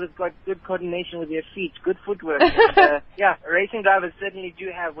men who've got good coordination with their feet, good footwork. And, racing drivers certainly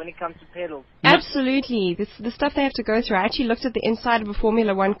do have when it comes to pedals. Absolutely. The stuff they have to go through. I actually looked at the inside of a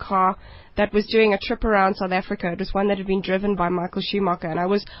Formula One car that was doing a trip around South Africa. It was one that had been driven by Michael Schumacher, and I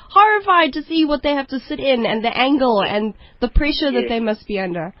was horrified to see what they have to sit in and the angle and the pressure that they must be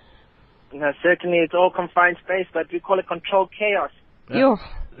under. No, certainly it's all confined space, but we call it controlled chaos. Yeah.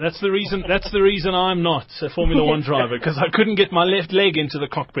 That's the reason I'm not a Formula One driver, because I couldn't get my left leg into the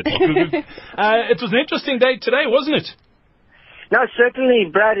cockpit. It was an interesting day today, wasn't it? No, certainly,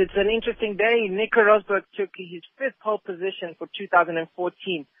 Brad. It's an interesting day. Nico Rosberg took his 5th pole position for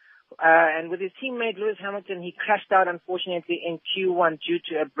 2014. And with his teammate Lewis Hamilton, he crashed out, unfortunately, in Q1 due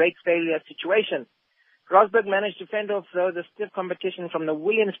to a brake failure situation. Rosberg managed to fend off, though, the stiff competition from the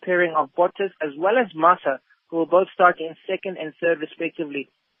Williams pairing of Bottas as well as Massa, who will both start in 2nd and 3rd, respectively.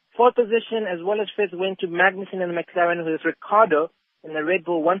 4th position as well as 5th went to Magnussen and McLaren, with Ricciardo in the Red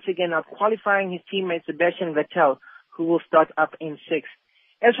Bull once again out qualifying his teammate Sebastian Vettel, who will start up in 6th.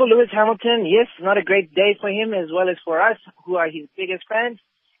 As for Lewis Hamilton, yes, not a great day for him as well as for us, who are his biggest fans,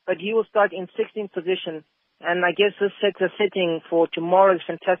 but he will start in 16th position. And I guess this sets a setting for tomorrow's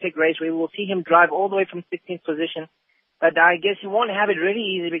fantastic race, where we will see him drive all the way from 16th position. But I guess he won't have it really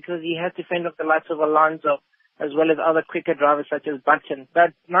easy, because he has to fend off the likes of Alonso, as well as other quicker drivers such as Button.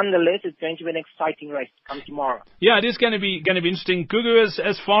 But nonetheless, it's going to be an exciting race come tomorrow. Yeah, it is going to be interesting. Gugu,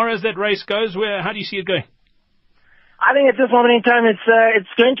 as far as that race goes, how do you see it going? I think at this moment in time,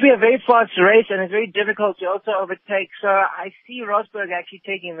 it's going to be a very fast race, and it's very difficult to also overtake. So I see Rosberg actually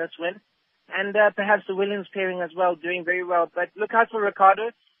taking this win, and perhaps the Williams pairing as well doing very well. But look out for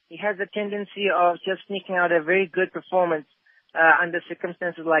Ricciardo. He has a tendency of just sneaking out a very good performance under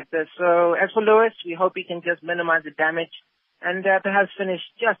circumstances like this. So as for Lewis, we hope he can just minimize the damage and perhaps finish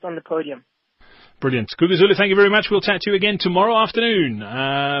just on the podium. Brilliant. Gugu Zulu, thank you very much. We'll chat to you again tomorrow afternoon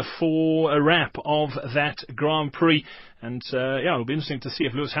for a wrap of that Grand Prix. And it'll be interesting to see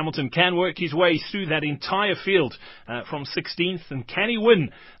if Lewis Hamilton can work his way through that entire field from 16th, and can he win?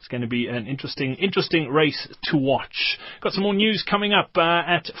 It's going to be an interesting race to watch. Got some more news coming up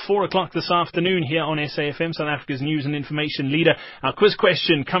at 4 o'clock this afternoon here on SAFM, South Africa's news and information leader. Our quiz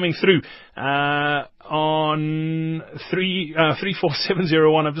question coming through on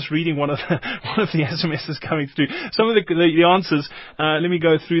 34701. I'm just reading one of the SMSs coming through. Some of the answers. Let me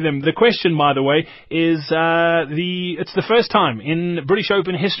go through them. The question, by the way, is it's It's the first time in British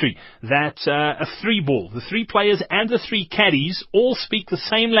Open history that a 3-ball, the 3 players and the 3 caddies all speak the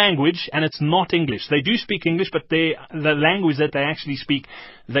same language, and it's not English. They do speak English, but the language that they actually speak,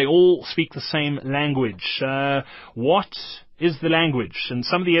 they all speak the same language. What is the language? And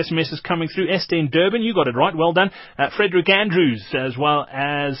some of the SMSs coming through. Esther in Durban, you got it right, well done. Frederick Andrews, as well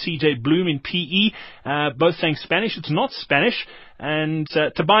as CJ Bloom in PE, both saying Spanish. It's not Spanish. And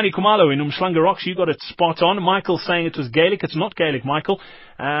Tabani Kumalo in Umhlanga Rocks, you got it spot on. Michael saying it was Gaelic. It's not Gaelic, Michael.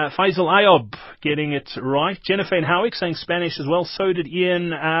 Faisal Ayob getting it right. Jennifer in Howick saying Spanish as well. So did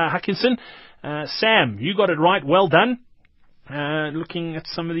Ian Hutchinson. Sam, you got it right, well done. Looking at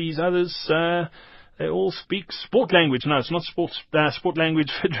some of these others, they all speak sport language. No, it's not sport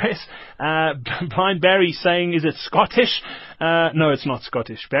language for dress. Blind Barry saying, is it Scottish? No, it's not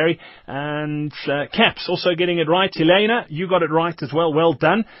Scottish, Barry. And Caps also getting it right. Helena, you got it right as well. Well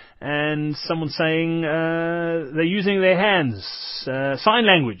done. And someone saying they're using their hands. Sign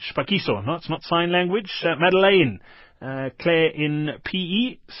language. Paquiso. No, it's not sign language. Madeleine. Claire in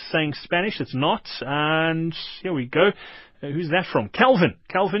PE saying Spanish. It's not. And here we go. Who's that from? Calvin.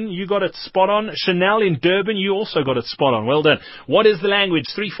 Calvin, you got it spot on. Chanel in Durban, you also got it spot on. Well done. What is the language?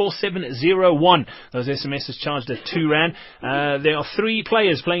 34701. Those SMSs charged at 2 rand. There are 3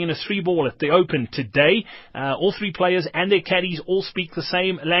 players playing in a 3-ball at the Open today. All 3 players and their caddies all speak the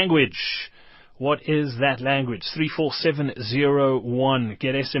same language. What is that language? 34701.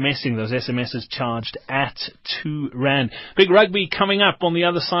 Get SMSing. Those SMSs charged at 2 rand. Big rugby coming up on the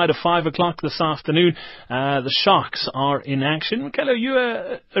other side of 5 o'clock this afternoon. The Sharks are in action. Michaella, are you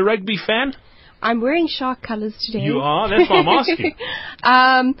a rugby fan? I'm wearing Shark colours today. You are? That's why I'm asking.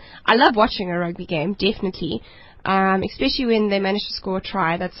 I love watching a rugby game, definitely. Especially when they manage to score a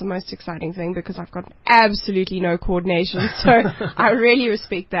try. That's the most exciting thing because I've got absolutely no coordination. So I really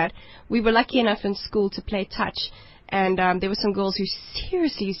respect that. We were lucky enough in school to play touch. And there were some girls who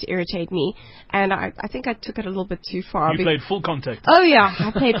seriously used to irritate me. And I think I took it a little bit too far. You played full contact. Oh, yeah.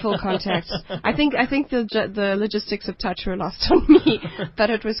 I played full contact. I think the logistics of touch were lost on me. But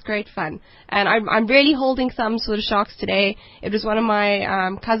it was great fun. And I'm really holding thumbs for the Sharks today. It was one of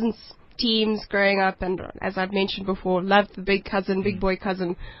my cousins' teams growing up, and as I've mentioned before, loved the big boy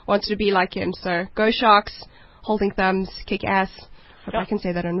cousin, wanted to be like him. So go Sharks, holding thumbs, kick ass. Hope I can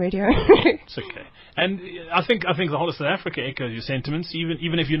say that on radio. It's okay. And I think the whole of South Africa echoes your sentiments,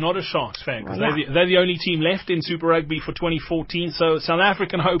 even if you're not a Sharks fan, because they're the only team left in Super Rugby for 2014. So South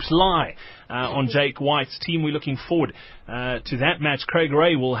African hopes lie on Jake White's team. We're looking forward to that match. Craig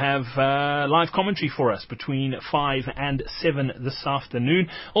Ray will have live commentary for us between 5 and 7 this afternoon.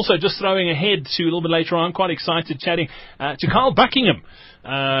 Also, just throwing ahead to a little bit later on, quite excited chatting to Carl Buckingham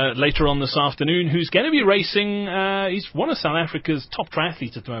later on this afternoon, who's going to be racing. He's one of South Africa's top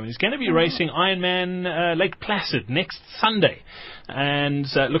triathletes at the moment. He's going to be racing Ironman Lake Placid next Sunday. And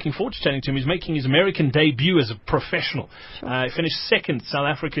looking forward to chatting to him. He's making his American debut as a professional. He finished second South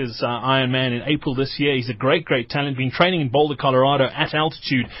Africa's Ironman in April this year. He's a great talent. Been training in Boulder, Colorado at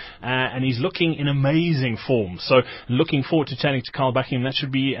altitude, and he's looking in amazing form. So looking forward to chatting to Carl Buckingham. That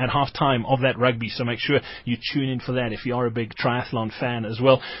should be at halftime of that rugby. So make sure you tune in for that if you are a big triathlon fan as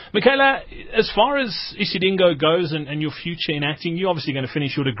well. Michaella, as far as Isidingo goes and your future in acting, you're obviously going to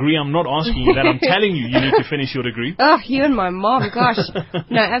finish your degree. I'm not asking you that. I'm telling you need to finish your degree. Oh, you and my mom. Gosh.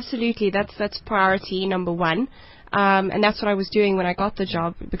 No, absolutely. That's priority number 1. And that's what I was doing when I got the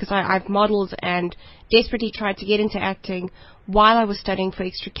job, because I've modeled and desperately tried to get into acting while I was studying for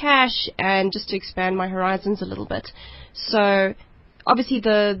extra cash and just to expand my horizons a little bit. So obviously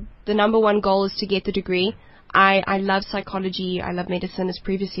the number 1 goal is to get the degree. I love psychology. I love medicine, as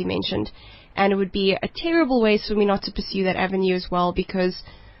previously mentioned. And it would be a terrible waste for me not to pursue that avenue as well, because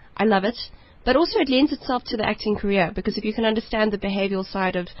I love it. But also it lends itself to the acting career, because if you can understand the behavioral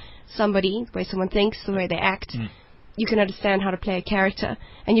side of somebody, the way someone thinks, the way they act, you can understand how to play a character.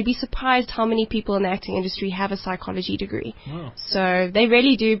 And you'd be surprised how many people in the acting industry have a psychology degree. Wow. So they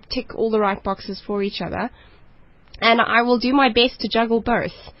really do tick all the right boxes for each other. And I will do my best to juggle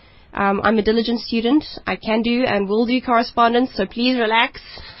both. I'm a diligent student. I can do and will do correspondence, so please relax.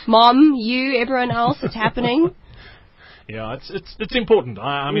 Mom, you, everyone else, it's happening. Yeah, it's important.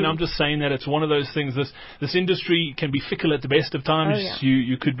 I mean, I'm just saying that it's one of those things. This industry can be fickle at the best of times. Oh, yeah.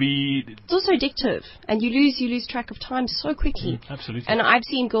 You could be. It's also addictive, and you lose track of time so quickly. Absolutely. And I've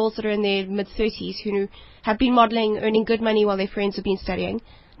seen girls that are in their mid-30s who have been modelling, earning good money while their friends have been studying.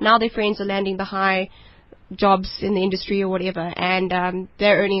 Now their friends are landing the high jobs in the industry or whatever, and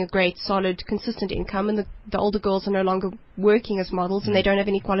they're earning a great, solid, consistent income, and the older girls are no longer working as models, and they don't have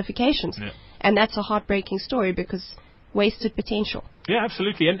any qualifications. Yeah. And that's a heartbreaking story, because wasted potential. Yeah,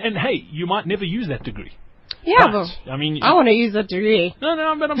 absolutely. And hey, you might never use that degree. Yeah, but, but I mean, I want to use that degree. No,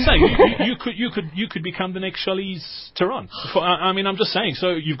 but I'm saying you could become the next Charlize Theron. I mean, I'm just saying.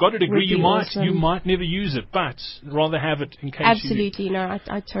 So you've got a degree. You might never use it, but rather have it in case. Absolutely, no,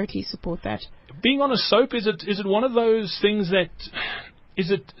 I totally support that. Being on a soap, is it one of those things that? Is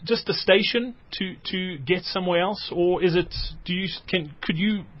it just a station to get somewhere else, or is it? Could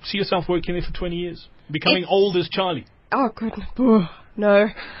you see yourself working there for 20 years, becoming old as Charlie? Oh goodness, no,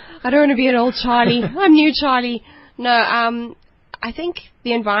 I don't want to be an old Charlie. I'm new Charlie. No, I think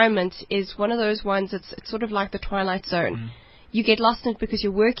the environment is one of those ones. It's sort of like the Twilight Zone. You get lost in it because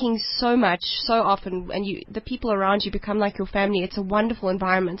you're working so much, so often, and the people around you become like your family. It's a wonderful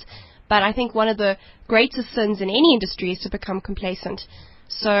environment. But I think one of the greatest sins in any industry is to become complacent.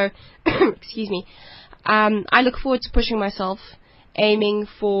 So, excuse me, I look forward to pushing myself, aiming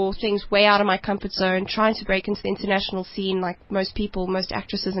for things way out of my comfort zone, trying to break into the international scene like most people, most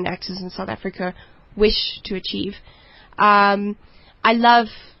actresses and actors in South Africa wish to achieve. I love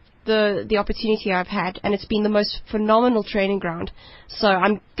the opportunity I've had, and it's been the most phenomenal training ground. So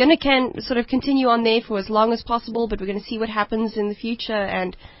I'm going to sort of continue on there for as long as possible, but we're going to see what happens in the future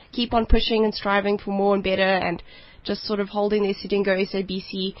and keep on pushing and striving for more and better, and just sort of holding the Sidingo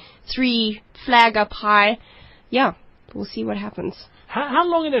SABC 3 flag up high. Yeah, we'll see what happens. How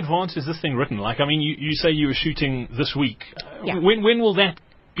long in advance is this thing written? Like, I mean, you say you were shooting this week. Yeah. When will that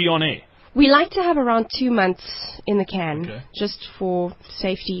be on air? We like to have around 2 months in the can, just for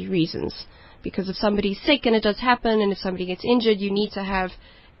safety reasons. Because if somebody's sick and it does happen, and if somebody gets injured, you need to have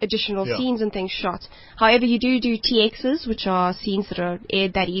additional scenes and things shot. However, you do TXs, which are scenes that are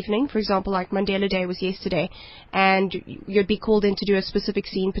aired that evening. For example, like Mandela Day was yesterday, and you'd be called in to do a specific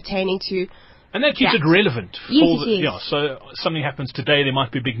scene pertaining to. And that keeps it relevant. Yes. Yeah, so something happens today, there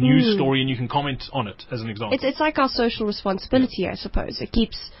might be a big news story, and you can comment on it, as an example. It's like our social responsibility, I suppose. It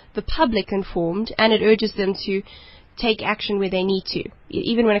keeps the public informed, and it urges them to take action where they need to,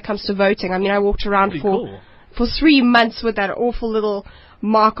 even when it comes to voting. I mean, I walked around for 3 months with that awful little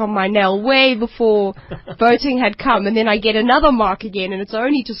mark on my nail way before voting had come, and then I get another mark again, and it's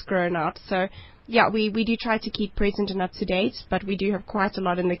only just grown out. So yeah, we do try to keep present and up to date, but we do have quite a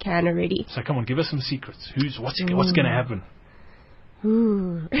lot in the can already. So come on, give us some secrets. What's going to happen?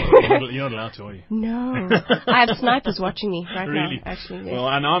 Ooh. You're not allowed to, are you? No. I have snipers watching me right now, actually. Yes. Well,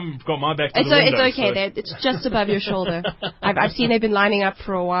 and I've got my back to the window. It's okay. It's just above your shoulder. I've seen they've been lining up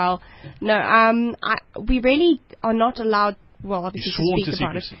for a while. No, we really are not allowed, well, obviously, to speak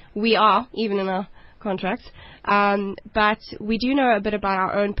about it. We are, even in our contracts. But we do know a bit about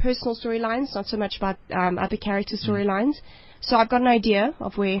our own personal storylines, not so much about other character storylines. So I've got an idea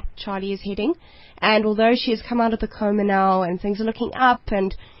of where Charlie is heading. And although she has come out of the coma now and things are looking up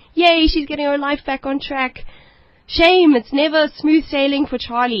and yay, she's getting her life back on track, shame, it's never smooth sailing for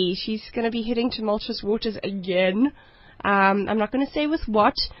Charlie. She's going to be heading tumultuous waters again. I'm not going to say with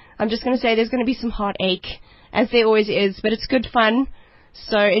what. I'm just going to say there's going to be some heartache, as there always is, but it's good fun.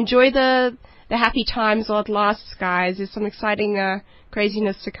 So enjoy the happy times while it lasts, guys. There's some exciting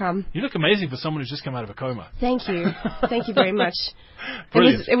craziness to come. You look amazing for someone who's just come out of a coma. Thank you. Thank you very much.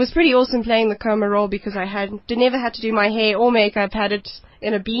 Brilliant. It was pretty awesome playing the coma role because I never had to do my hair or makeup, had it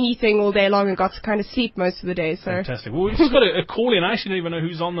in a beanie thing all day long and got to kind of sleep most of the day. So fantastic. Well, we've just got a call in. I actually don't even know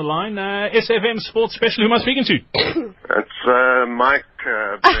who's on the line. SFM Sports Special, who am I speaking to? It's Mike,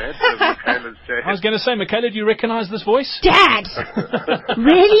 Brad, of Michaella's J. I was going to say, Michaella, do you recognize this voice? Dad!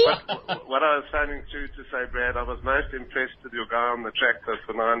 Really? What I was planning to say, Brad, I was most impressed with your guy on the tractor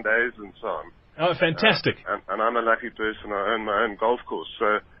for 9 days and so on. Oh, fantastic. And I'm a lucky person. I own my own golf course,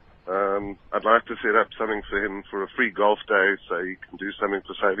 so I'd like to set up something for him for a free golf day so he can do something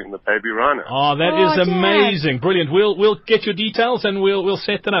for saving the baby rhino. Oh, that is amazing. Dad. Brilliant. We'll get your details and we'll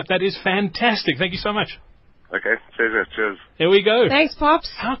set that up. That is fantastic. Thank you so much. Okay, cheers. Here we go. Thanks, Pops.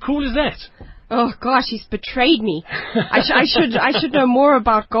 How cool is that? Oh gosh, he's betrayed me. I should know more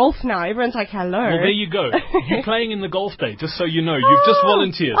about golf now. Everyone's like, hello. Well, there you go. You're playing in the golf day, just so you know. You've just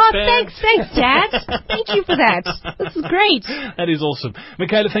volunteered. Oh, thanks, Dad. Thank you for that. This is great. That is awesome.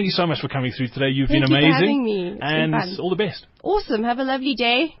 Michaella, thank you so much for coming through today. You've been amazing. Thank you for having me. It's and been fun. All the best. Awesome. Have a lovely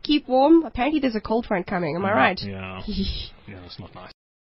day. Keep warm. Apparently there's a cold front coming. Am I right? Yeah. Yeah, that's not nice.